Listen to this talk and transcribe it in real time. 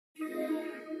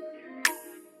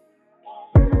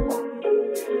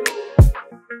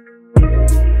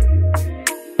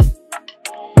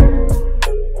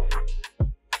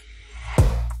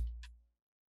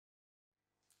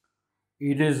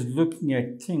It is looking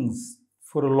at things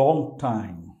for a long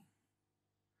time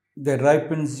that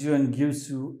ripens you and gives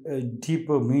you a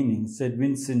deeper meaning, said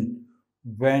Vincent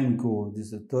Van Gogh. This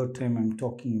is the third time I'm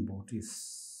talking about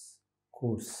his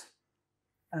quotes.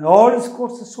 And all his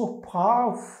quotes are so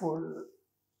powerful.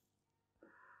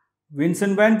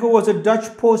 Vincent van Gogh was a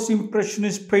Dutch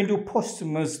post-impressionist painter who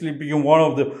posthumously became one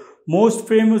of the most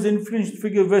famous influential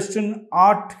figures of Western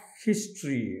art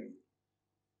history.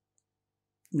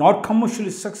 Not commercially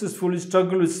successful, he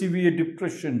struggled with severe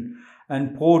depression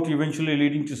and poverty, eventually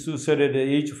leading to suicide at the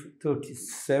age of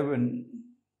 37.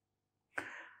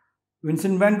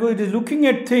 Vincent van Gogh is looking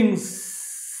at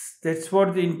things. That's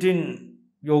what the Indian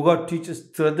yoga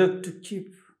teaches Tradak to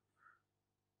keep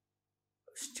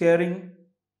staring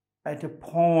at a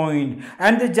point.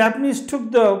 And the Japanese took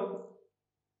the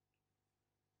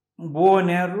bow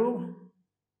and arrow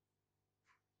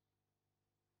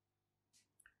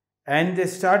and they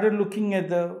started looking at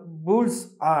the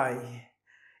bull's eye.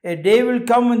 A day will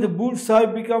come when the bull's eye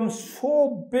becomes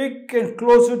so big and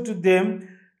closer to them,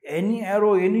 any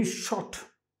arrow, any shot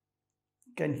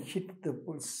can hit the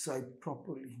bull's eye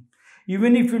properly.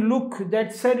 Even if you look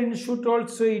that side and shoot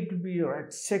also, it will be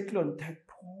exactly on that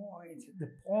point.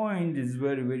 The point is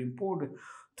very, very important.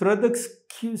 Tradak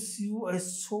gives you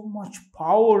so much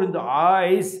power in the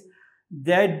eyes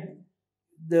that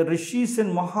the rishis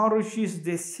and maharishis,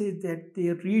 they say that they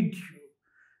read you.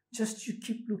 Just you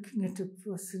keep looking at a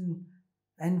person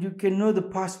and you can know the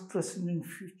past, present and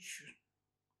future.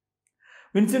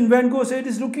 Vincent van Gogh said,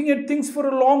 is looking at things for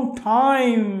a long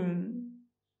time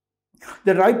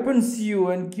that ripens you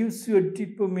and gives you a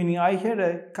deeper meaning. I had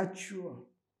a kachua,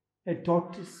 a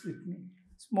tortoise with me,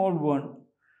 small one.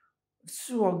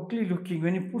 So ugly looking.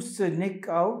 When he puts the neck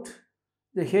out,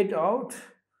 the head out,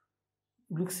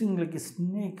 looking like a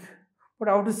snake. But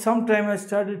after some time, I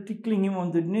started tickling him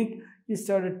on the neck. He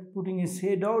started putting his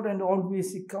head out, and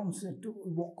always he comes and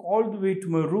walk all the way to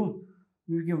my room.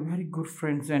 We became very good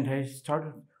friends, and I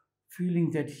started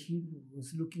feeling that he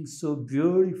was looking so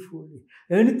beautifully.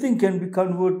 Anything can be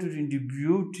converted into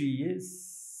beauty,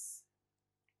 yes.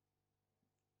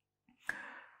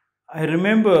 I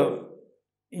remember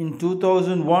in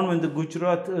 2001 when the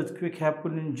Gujarat earthquake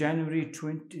happened in January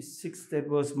 26th, that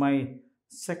was my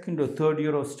second or third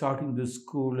year of starting the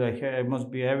school. I must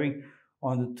be having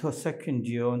on the second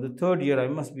year. On the third year, I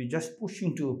must be just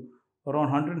pushing to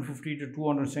around 150 to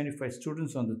 275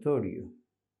 students on the third year.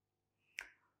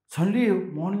 Sunday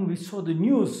morning, we saw the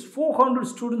news. 400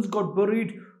 students got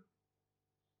buried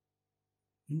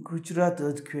in Gujarat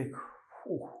earthquake.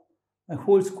 Oh, my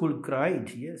whole school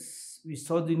cried. Yes, we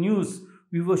saw the news.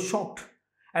 We were shocked.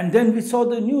 And then we saw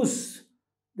the news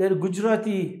that a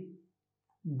Gujarati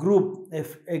group,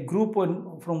 a group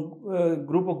from a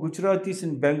group of Gujaratis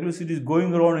in Bangalore city is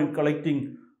going around and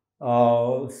collecting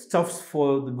stuffs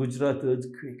for the Gujarat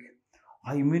earthquake.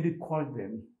 I immediately called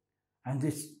them and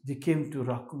they came to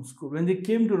rakumschool. When they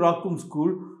came to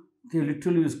rakumschool, they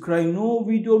literally was crying, no,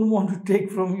 we don't want to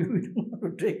take from you, we don't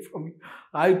want to take from you.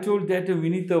 I told that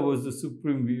Vinita was the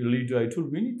supreme leader. I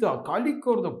told Vinita, Kali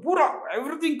kar the pura,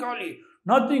 everything Kali,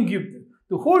 nothing give.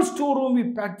 The whole storeroom,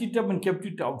 we packed it up and kept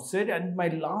it outside. And my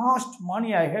last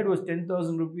money I had was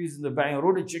 10,000 rupees in the bank. I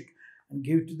wrote a check and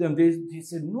gave it to them. They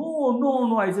said,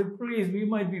 no. I said, please, we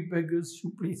might be beggars.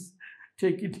 You please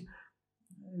take it.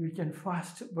 We can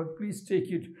fast, but please take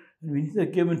it. And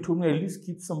Vinita came and told me, at least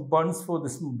keep some buns for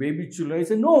this baby chula. I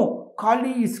said, no,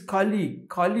 Kali is Kali.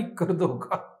 Kali kar do.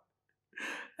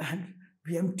 And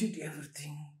we emptied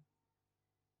everything.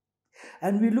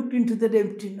 And we looked into that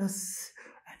emptiness.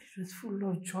 It was full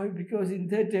of joy because in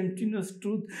that emptiness,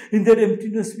 truth, in that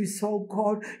emptiness we saw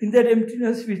God. In that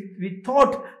emptiness we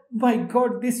thought, my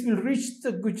God, this will reach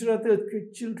the Gujarat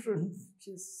earthquake children.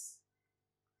 Yes.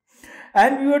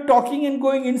 And we were talking and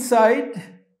going inside.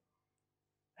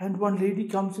 And one lady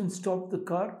comes and stopped the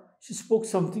car. She spoke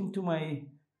something to my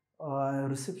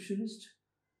receptionist.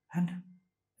 And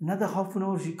another half an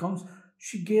hour she comes.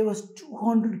 She gave us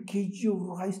 200 kg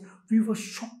of rice. We were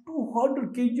shocked.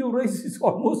 200 kg of rice is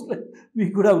almost like we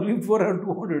could have lived for around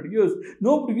 200 years.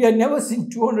 No, we had never seen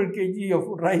 200 kg of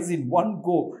rice in one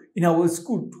go in our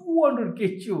school. 200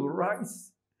 kg of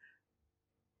rice.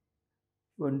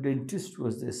 One dentist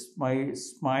was this, my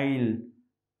Smile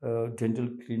dental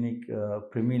clinic,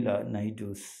 Premila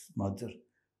Naidu's mother.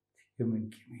 Came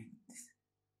and gave me this.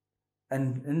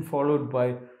 And followed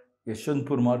by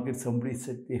Yeshwanthpur market, somebody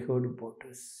said they heard about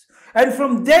us. And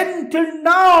from then till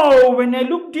now, when I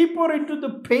look deeper into the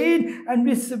pain, and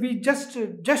we just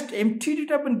emptied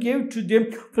it up and gave it to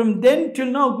them, from then till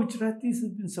now, Gujaratis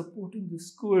have been supporting the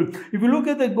school. If you look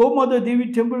at the Gomada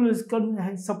Devi temple, is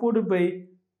supported by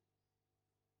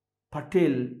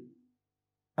Patel,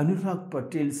 Anurag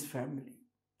Patel's family.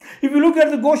 If you look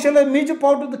at the gowsala, a major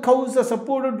part of the cows are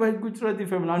supported by Gujarati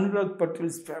family, Anurag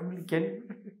Patel's family. Can you?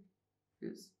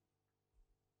 Yes.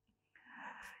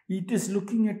 It is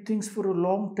looking at things for a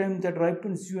long time that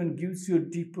ripens you and gives you a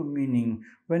deeper meaning.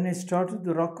 When I started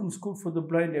the Rakum school for the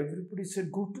blind, everybody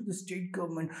said, go to the state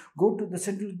government, go to the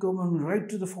central government, write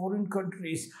to the foreign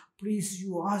countries. Please,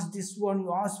 you ask this one,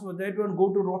 you ask for that one,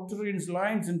 go to Rotarians,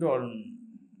 Lions and all.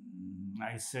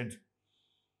 I said,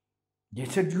 they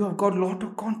said, you have got a lot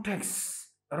of contacts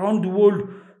around the world.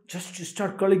 Just to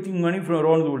start collecting money from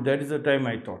around the world. That is the time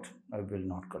I thought, I will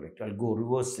not collect. I'll go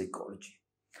reverse psychology.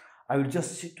 I will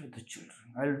just sit with the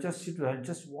children. I'll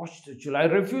just watch the children.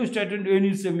 I refused to attend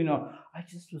any seminar. I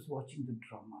just was watching the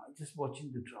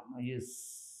drama. Yes.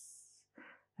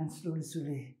 And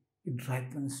slowly, it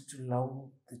ripens to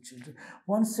love the children.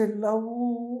 Once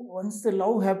the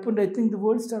love happened, I think the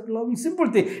world started loving.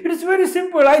 Simple thing. It is very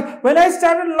simple. When I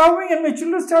started loving and my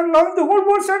children started loving, the whole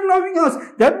world started loving us.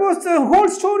 That was the whole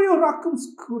story of Rakum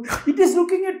school. It is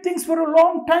looking at things for a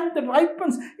long time that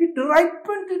ripens. It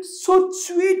ripened. It's so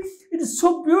sweet. It is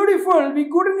so beautiful. We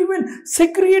couldn't even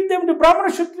segregate them to Brahmana,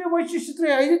 Kshatriya, Vaishya,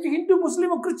 Kshatriya, Hindu,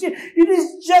 Muslim or Christian. It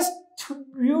is just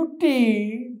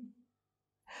beauty.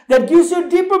 That gives you a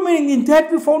deeper meaning. In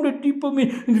that we found a deeper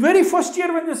meaning. In the very first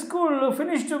year when the school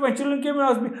finished, my children came and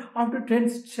asked me, after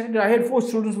 10th standard, I had 4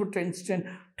 students for 10th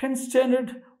standard. 10th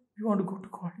standard, you want to go to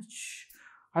college?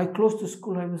 I closed the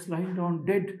school. I was lying down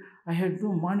dead. I had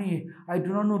no money. I do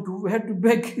not know where to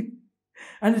beg.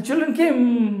 And the children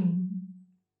came.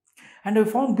 And I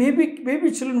found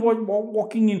baby children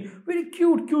walking in, very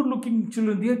cute looking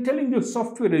children. They are telling they're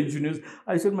software engineers.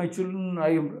 I said, my children,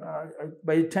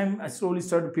 by the time I slowly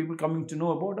started people coming to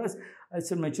know about us, I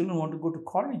said, my children want to go to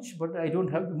college, but I don't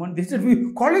have the money. They said,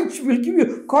 college, we'll give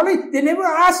you college. They never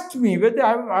asked me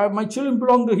whether my children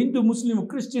belong to Hindu, Muslim, or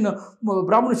Christian, or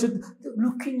Brahmana. They're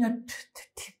looking at the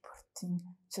deeper thing.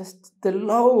 Just the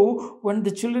love, when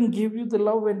the children give you the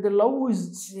love, and the love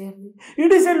is there.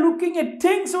 It is a looking at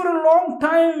things for a long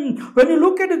time. When you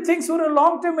look at the things for a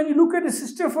long time, when you look at a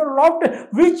sister for a long time,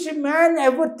 which man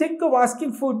ever think of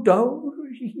asking for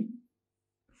dowry?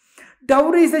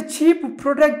 Dowry is a cheap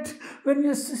product when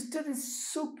your sister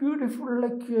is so beautiful,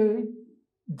 like a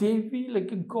Devi, like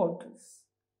a goddess.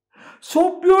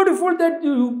 So beautiful that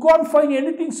you can't find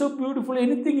anything so beautiful,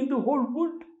 anything in the whole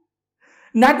world.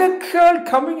 Another girl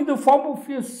coming in the form of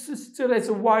your sister as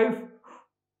a wife.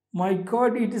 My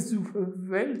God, it is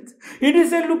wealth. It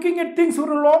is a looking at things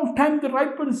for a long time that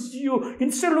ripens you.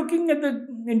 Instead of looking at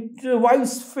the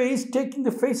wife's face, taking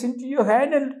the face into your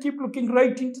hand and keep looking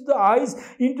right into the eyes,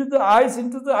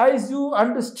 you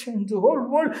understand the whole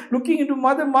world. Looking into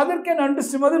mother can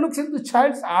understand. Mother looks into the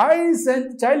child's eyes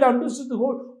and the child understands the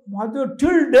whole mother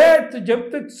till death.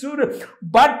 Jab tak surah.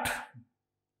 But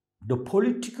the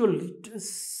political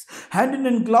leaders, hand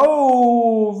in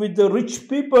glove with the rich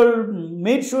people,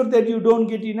 made sure that you don't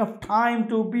get enough time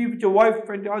to be with your wife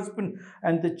and your husband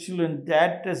and the children.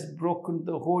 That has broken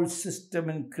the whole system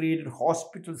and created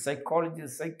hospitals,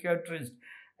 psychologists, psychiatrists,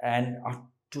 and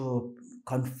utter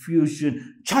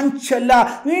confusion.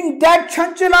 Chanchala. In that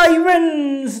Chanchala,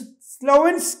 even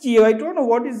Slavinsky, I don't know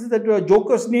what is that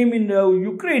joker's name in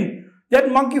Ukraine, that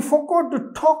monkey forgot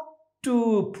to talk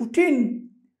to Putin.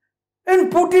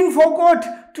 And Putin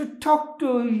forgot to talk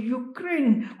to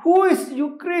Ukraine. Who is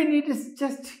Ukraine? It is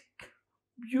just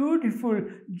beautiful,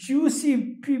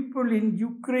 juicy people in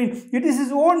Ukraine. It is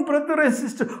his own brother and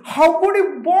sister. How could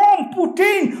you bomb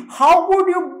Putin? How could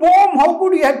you bomb? How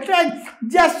could you attack?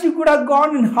 Just you could have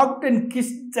gone and hugged and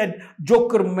kissed that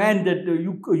joker man, that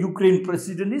Ukraine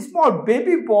president. A small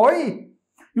baby boy.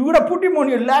 You could have put him on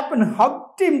your lap and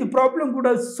hugged him. The problem could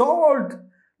have solved.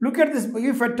 Look at this.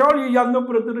 If at all your younger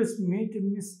brother has made a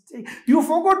mistake, you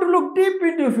forgot to look deep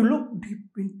into. If you look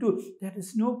deep into, there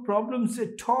is no problems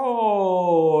at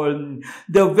all.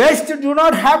 The West do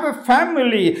not have a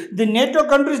family. The NATO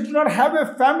countries do not have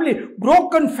a family.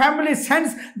 Broken families.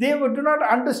 Hence, they do not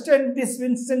understand this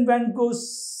Vincent Van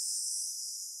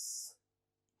Gogh's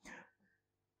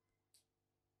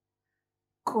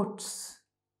quotes.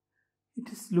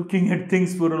 It is looking at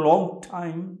things for a long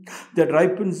time that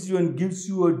ripens you and gives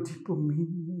you a deeper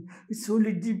meaning. It's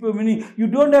only deeper meaning. You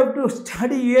don't have to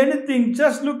study anything.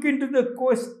 Just look into the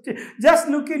question. Just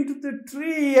look into the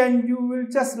tree and you will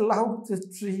just love the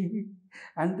tree.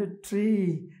 And the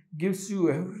tree gives you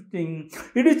everything.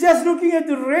 It is just looking at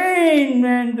the rain,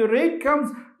 and the rain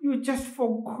comes. You just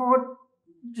forgot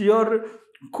your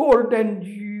cold and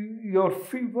your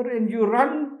fever, and you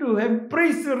run to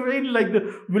embrace the rain like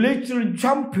the village children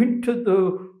jump into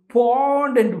the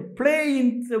pond and play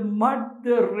in the mud.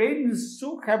 The rain is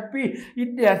so happy.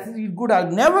 It could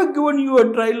have never given you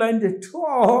a dry land at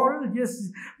all. Yes,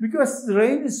 because the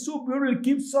rain is so beautiful. It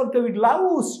keeps out of it,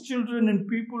 loves children and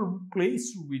people who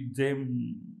plays with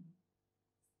them.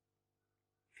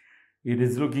 It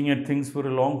is looking at things for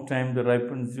a long time that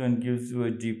ripens you and gives you a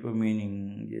deeper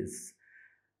meaning. Yes.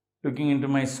 Looking into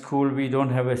my school, we don't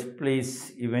have a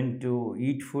place even to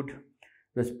eat food.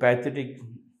 It was pathetic.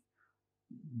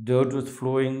 Dirt was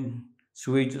flowing,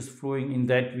 sewage was flowing. In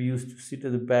that, we used to sit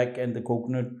at the back, and the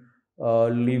coconut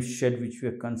leaf shed which we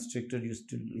have constructed used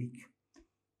to leak.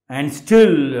 And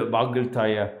still,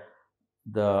 Bagaltaya,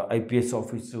 the IPS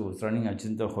officer who was running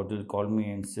Ajanta Hotel, called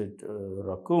me and said,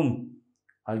 Rakum,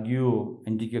 I'll give you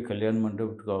NTK Kalyan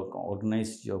Mandap to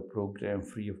organize your program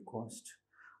free of cost.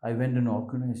 I went and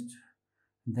organized.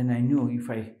 Then I knew if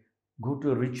I go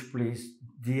to a rich place,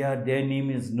 their name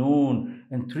is known.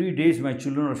 And 3 days my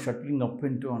children are shuttling up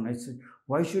and down. I said,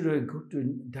 why should I go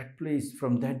to that place?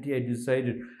 From that day I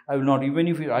decided I will not, even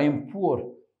if I am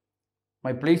poor.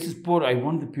 My place is poor. I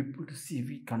want the people to see.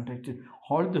 We conducted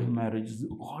all the marriages,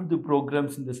 all the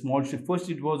programs in the small shed. First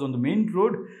it was on the main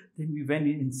road. Then we went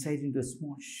inside in the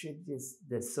small shed. Yes,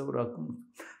 that's so Rakum.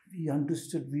 We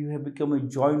understood we have become a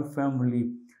joint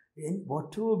family. And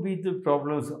whatever be the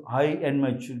problems, I and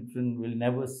my children will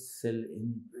never sell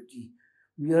anybody.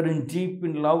 We are in deep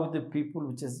in love with the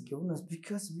people which has given us,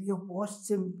 because we have watched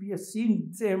them, we have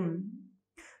seen them.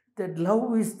 That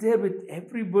love is there with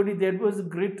everybody. That was the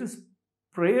greatest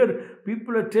prayer.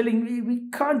 People are telling me, we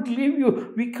can't leave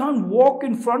you. We can't walk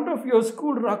in front of your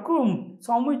school, Rakum.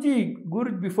 Swamiji,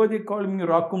 Guru, before they called me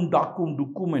Rakum, Dakum,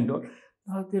 Dukum and all.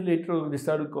 Now later they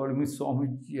started calling me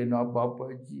Swamiji and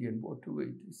Babaji and whatever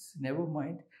it is. Never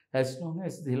mind, as long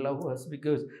as they love us,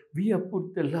 because we have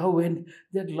put the love, and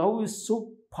that love is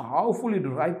so powerful, it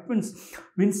ripens.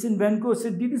 Vincent Van Gogh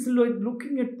said, "This is like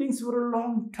looking at things for a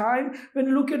long time. When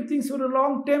you look at things for a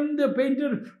long time, the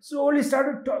painter slowly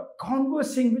started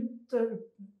conversing with the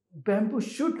bamboo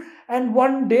shoot, and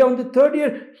one day on the third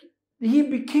year, he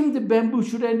became the bamboo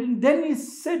shoot, and then he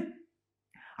said,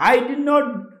 I did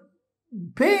not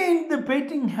paint, the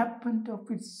painting happened of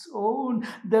its own.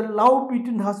 The love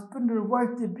between husband and wife,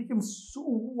 they become so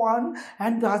one,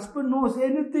 and the husband knows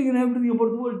anything and everything about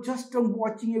the world just on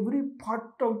watching every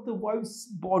part of the wife's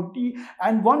body.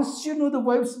 And once you know the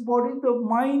wife's body, the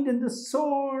mind and the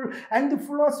soul and the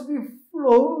philosophy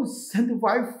flows, and the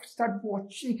wife start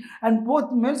watching, and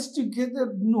both melts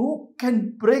together. No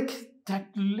can break that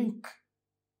link."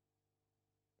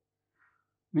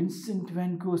 Vincent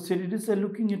Van Gogh said, "It is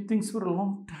looking at things for a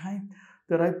long time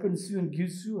that ripens you and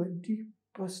gives you a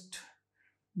deepest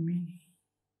meaning.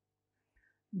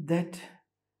 That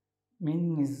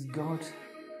meaning is God.